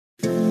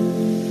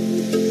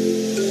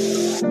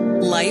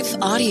Life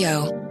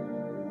Audio.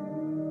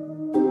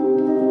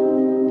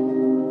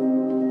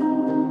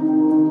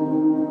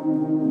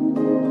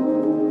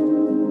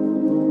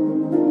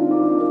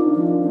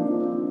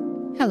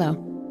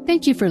 Hello.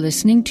 Thank you for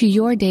listening to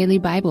Your Daily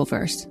Bible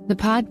Verse, the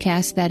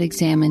podcast that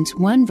examines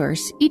one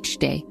verse each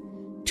day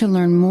to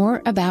learn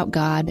more about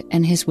God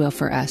and His will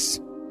for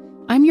us.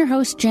 I'm your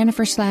host,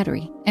 Jennifer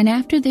Slattery, and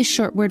after this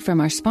short word from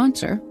our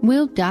sponsor,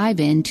 we'll dive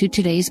into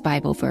today's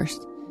Bible verse,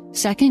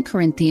 2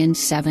 Corinthians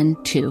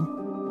 7:2.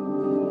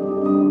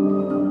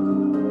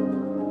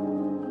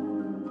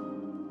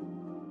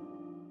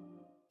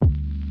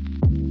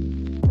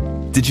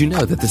 Did you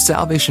know that the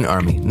Salvation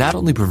Army not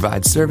only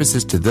provides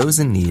services to those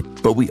in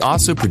need, but we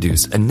also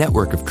produce a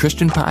network of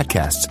Christian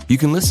podcasts you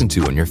can listen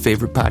to on your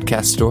favorite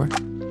podcast store?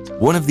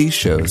 One of these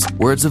shows,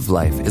 Words of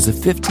Life, is a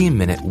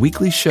 15-minute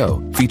weekly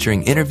show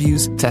featuring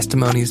interviews,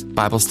 testimonies,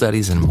 Bible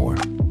studies, and more.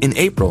 In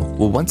April,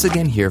 we'll once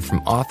again hear from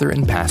author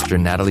and pastor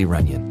Natalie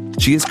Runyon.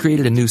 She has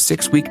created a new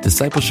 6-week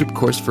discipleship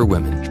course for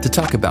women to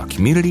talk about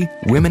community,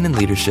 women in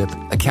leadership,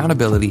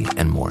 accountability,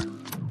 and more.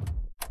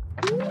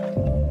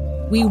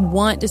 We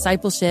want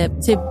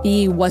discipleship to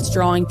be what's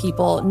drawing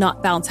people,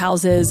 not bounce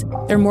houses.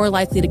 They're more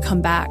likely to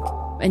come back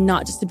and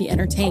not just to be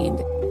entertained.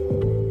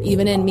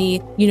 Even in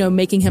me,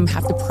 making him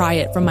have to pry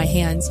it from my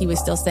hands, he was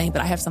still saying,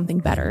 but I have something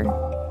better.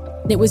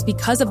 It was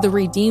because of the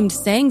redeemed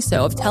saying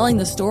so, of telling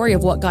the story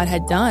of what God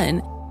had done.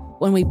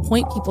 When we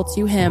point people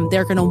to him,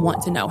 they're going to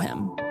want to know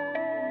him.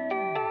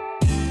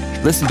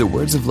 Listen to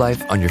Words of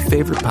Life on your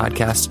favorite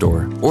podcast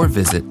store or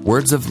visit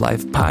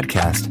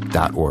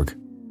wordsoflifepodcast.org.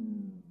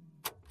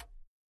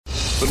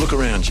 But look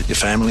around you. Your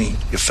family,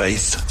 your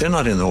faith, they're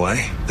not in the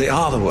way. They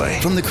are the way.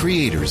 From the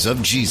creators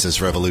of Jesus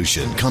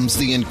Revolution comes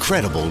the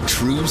incredible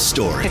true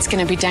story. It's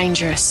going to be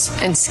dangerous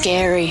and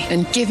scary,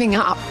 and giving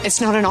up, it's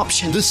not an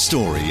option. The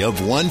story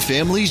of one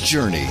family's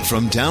journey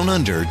from down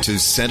under to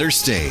center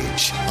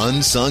stage.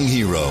 Unsung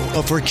Hero,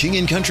 a For King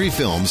and Country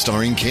film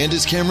starring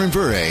Candace Cameron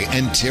Bure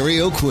and Terry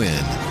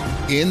O'Quinn.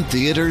 In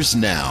theaters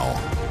now.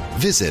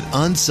 Visit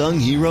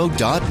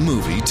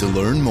unsunghero.movie to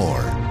learn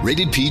more.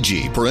 Rated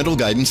PG. Parental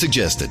guidance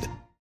suggested.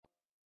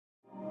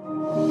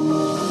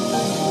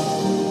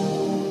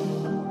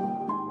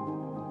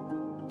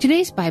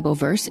 Today's Bible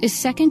verse is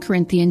 2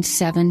 Corinthians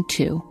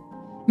 7:2.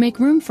 Make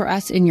room for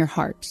us in your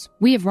hearts.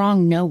 We have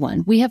wronged no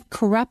one. We have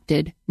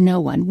corrupted no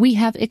one. We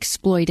have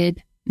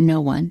exploited no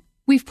one.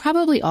 We've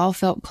probably all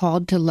felt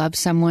called to love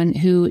someone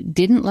who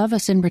didn't love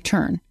us in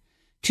return,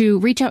 to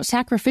reach out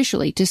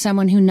sacrificially to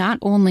someone who not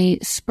only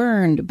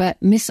spurned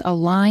but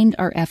misaligned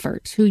our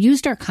efforts, who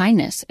used our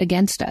kindness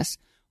against us,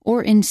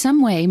 or in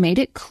some way made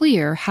it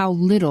clear how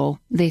little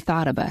they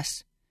thought of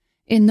us.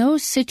 In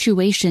those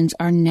situations,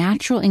 our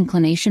natural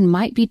inclination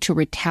might be to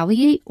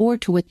retaliate or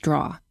to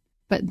withdraw.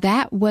 But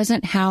that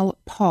wasn't how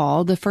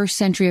Paul, the first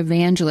century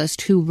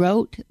evangelist who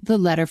wrote the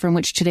letter from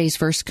which today's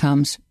verse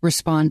comes,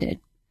 responded.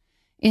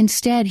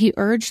 Instead, he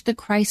urged the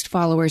Christ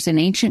followers in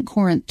ancient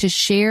Corinth to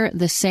share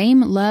the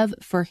same love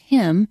for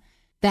him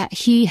that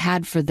he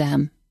had for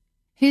them.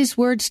 His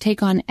words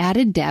take on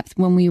added depth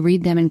when we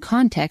read them in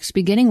context,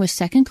 beginning with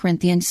 2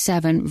 Corinthians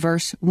 7,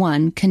 verse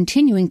 1,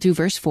 continuing through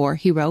verse 4,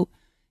 he wrote,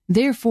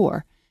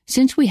 Therefore,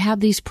 since we have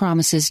these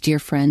promises, dear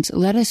friends,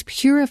 let us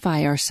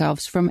purify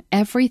ourselves from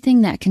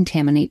everything that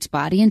contaminates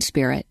body and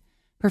spirit,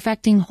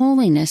 perfecting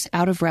holiness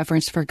out of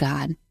reverence for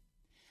God.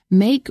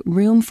 Make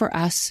room for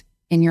us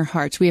in your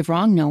hearts. We have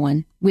wronged no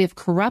one. We have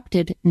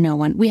corrupted no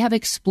one. We have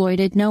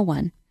exploited no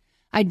one.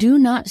 I do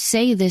not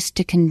say this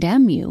to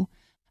condemn you.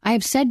 I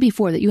have said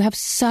before that you have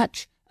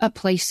such a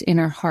place in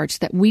our hearts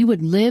that we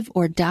would live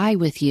or die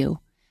with you.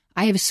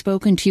 I have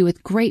spoken to you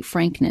with great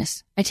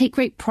frankness. I take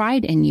great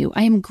pride in you.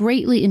 I am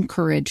greatly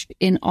encouraged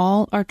in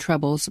all our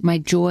troubles. My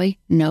joy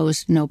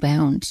knows no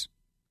bounds.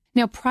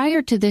 Now,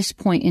 prior to this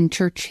point in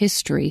church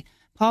history,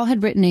 Paul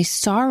had written a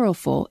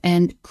sorrowful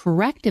and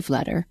corrective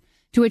letter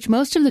to which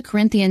most of the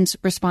Corinthians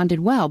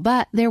responded well,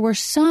 but there were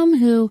some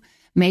who,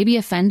 maybe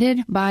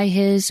offended by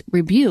his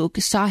rebuke,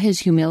 saw his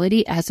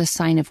humility as a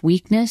sign of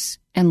weakness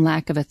and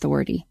lack of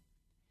authority.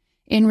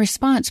 In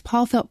response,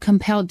 Paul felt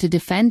compelled to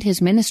defend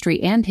his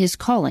ministry and his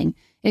calling,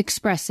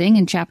 expressing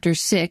in chapter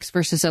 6,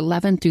 verses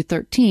 11 through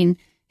 13,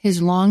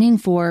 his longing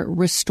for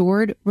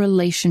restored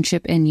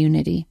relationship and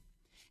unity.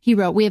 He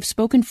wrote, We have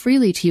spoken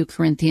freely to you,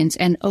 Corinthians,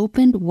 and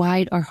opened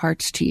wide our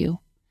hearts to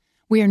you.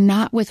 We are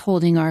not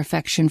withholding our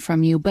affection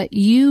from you, but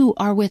you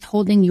are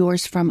withholding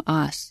yours from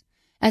us.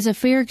 As a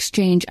fair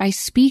exchange, I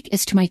speak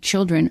as to my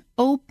children.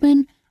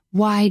 Open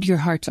wide your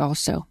hearts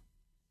also.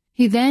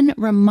 He then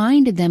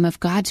reminded them of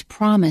God's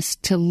promise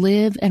to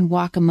live and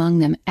walk among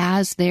them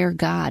as their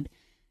God,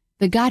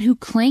 the God who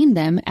claimed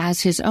them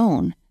as his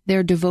own,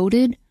 their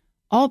devoted,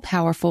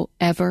 all-powerful,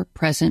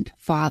 ever-present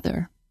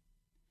Father.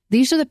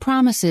 These are the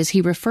promises he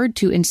referred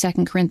to in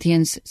 2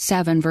 Corinthians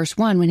 7, verse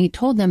 1, when he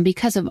told them,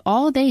 because of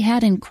all they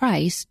had in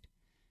Christ,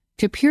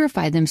 to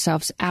purify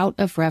themselves out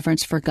of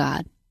reverence for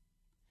God.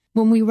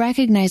 When we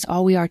recognize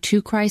all we are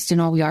to Christ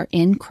and all we are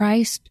in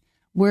Christ,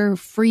 We're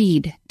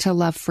freed to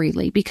love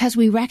freely because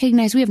we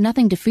recognize we have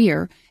nothing to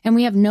fear and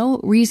we have no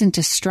reason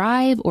to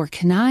strive or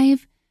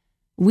connive.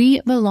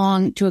 We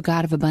belong to a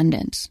God of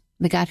abundance,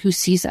 the God who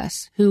sees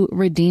us, who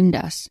redeemed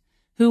us,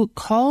 who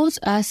calls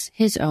us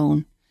his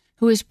own,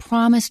 who has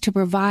promised to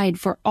provide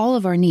for all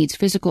of our needs,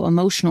 physical,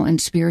 emotional,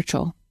 and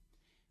spiritual.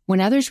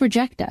 When others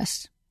reject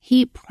us,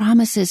 he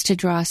promises to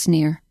draw us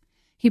near.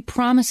 He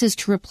promises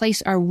to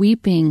replace our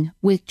weeping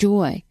with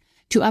joy,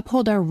 to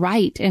uphold our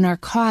right and our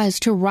cause,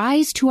 to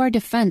rise to our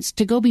defense,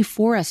 to go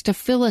before us, to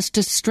fill us,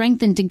 to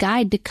strengthen, to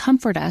guide, to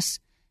comfort us,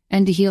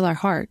 and to heal our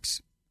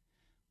hearts.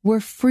 We're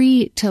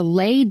free to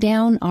lay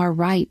down our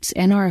rights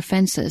and our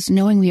offenses,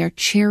 knowing we are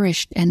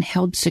cherished and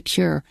held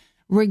secure,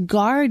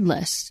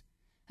 regardless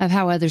of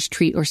how others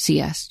treat or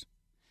see us.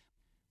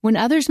 When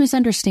others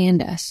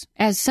misunderstand us,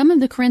 as some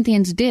of the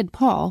Corinthians did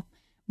Paul,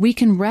 we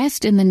can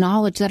rest in the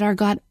knowledge that our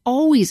God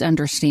always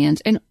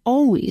understands and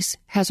always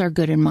has our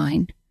good in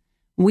mind.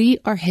 We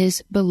are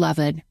his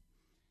beloved.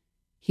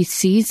 He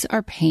sees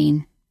our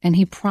pain, and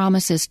he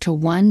promises to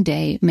one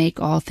day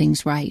make all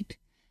things right.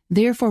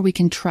 Therefore, we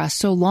can trust,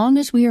 so long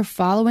as we are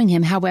following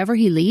him, however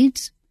he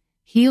leads,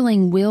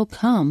 healing will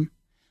come.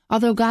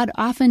 Although God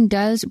often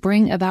does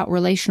bring about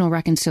relational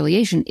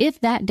reconciliation, if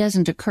that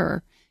doesn't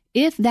occur,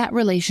 if that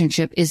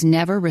relationship is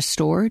never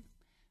restored,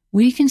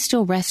 we can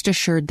still rest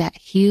assured that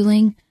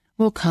healing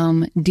will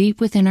come deep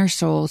within our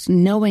souls,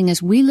 knowing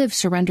as we live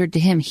surrendered to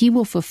him, he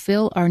will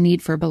fulfill our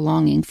need for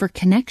belonging, for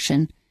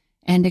connection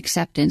and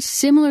acceptance,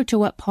 similar to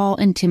what Paul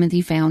and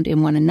Timothy found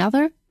in one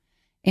another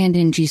and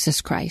in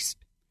Jesus Christ.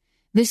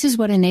 This is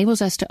what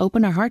enables us to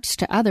open our hearts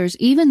to others,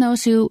 even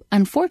those who,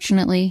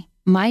 unfortunately,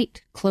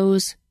 might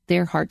close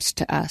their hearts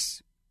to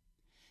us.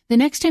 The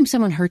next time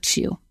someone hurts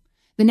you,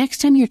 the next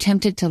time you're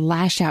tempted to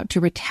lash out, to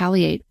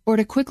retaliate, or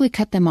to quickly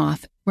cut them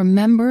off,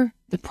 remember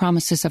the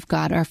promises of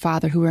God, our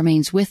Father, who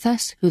remains with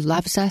us, who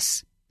loves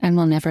us, and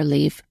will never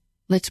leave.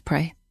 Let's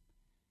pray.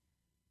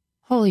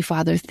 Holy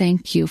Father,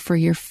 thank you for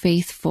your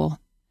faithful,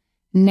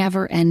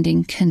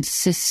 never-ending,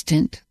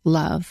 consistent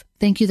love.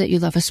 Thank you that you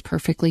love us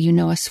perfectly. You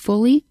know us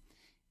fully,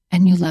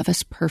 and you love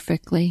us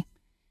perfectly.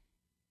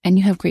 And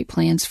you have great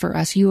plans for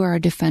us. You are our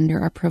defender,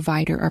 our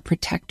provider, our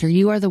protector.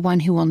 You are the one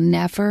who will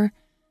never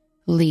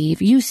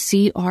leave. You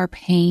see our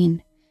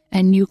pain,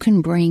 and you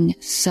can bring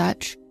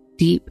such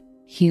deep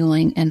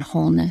healing and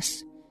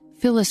wholeness.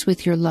 Fill us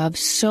with your love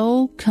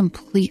so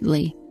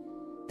completely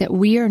that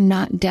we are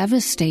not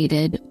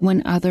devastated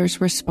when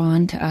others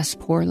respond to us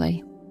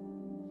poorly.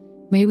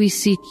 May we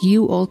seek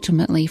you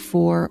ultimately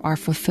for our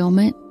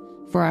fulfillment,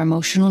 for our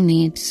emotional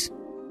needs,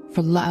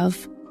 for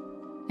love,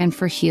 and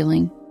for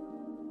healing.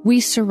 We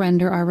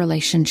surrender our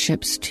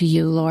relationships to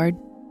you, Lord,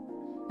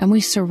 and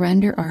we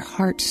surrender our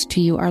hearts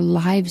to you, our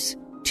lives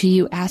to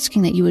you,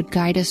 asking that you would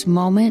guide us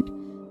moment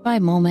by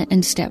moment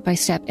and step by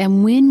step.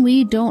 And when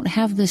we don't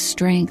have the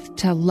strength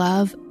to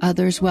love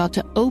others well,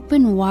 to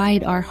open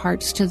wide our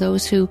hearts to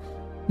those who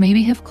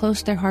maybe have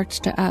closed their hearts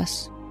to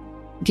us,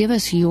 give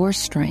us your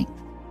strength.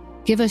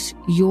 Give us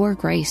your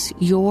grace,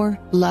 your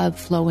love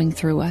flowing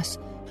through us.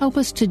 Help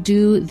us to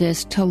do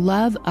this, to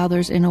love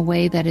others in a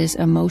way that is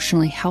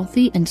emotionally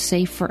healthy and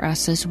safe for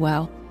us as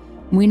well.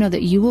 We know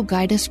that you will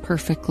guide us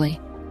perfectly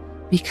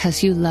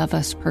because you love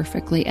us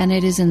perfectly. And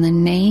it is in the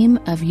name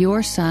of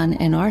your Son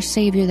and our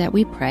Savior that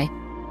we pray.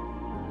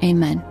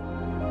 Amen.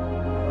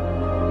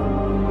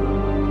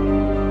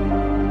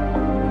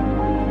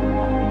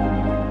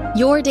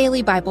 Your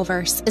Daily Bible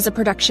Verse is a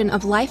production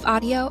of Life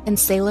Audio and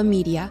Salem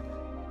Media.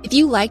 If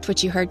you liked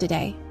what you heard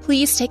today,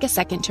 please take a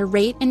second to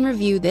rate and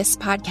review this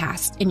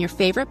podcast in your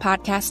favorite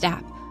podcast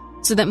app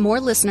so that more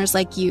listeners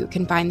like you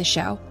can find the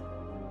show.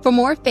 For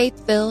more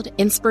faith-filled,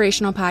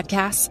 inspirational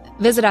podcasts,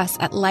 visit us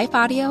at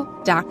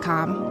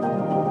lifeaudio.com.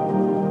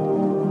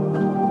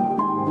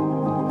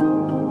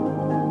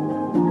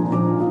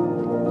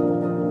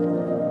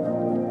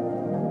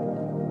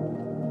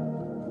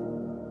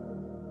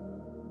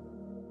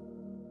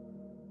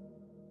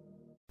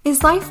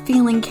 Is life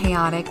feeling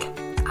chaotic?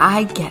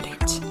 I get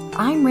it.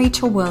 I'm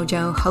Rachel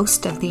Wojo,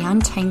 host of the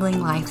Untangling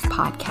Life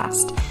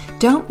podcast.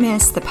 Don't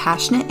miss the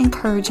passionate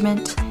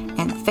encouragement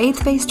and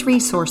faith-based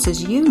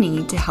resources you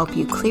need to help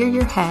you clear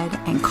your head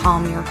and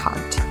calm your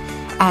heart.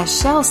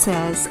 As Shell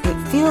says,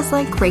 it feels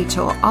like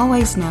Rachel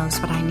always knows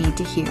what I need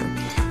to hear.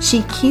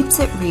 She keeps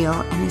it real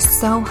and is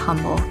so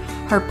humble.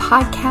 Her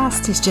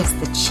podcast is just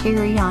the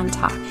cherry on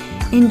top.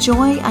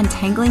 Enjoy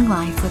Untangling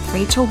Life with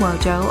Rachel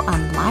Wojo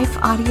on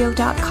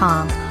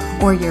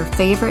lifeaudio.com or your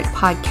favorite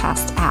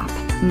podcast app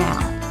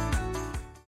now.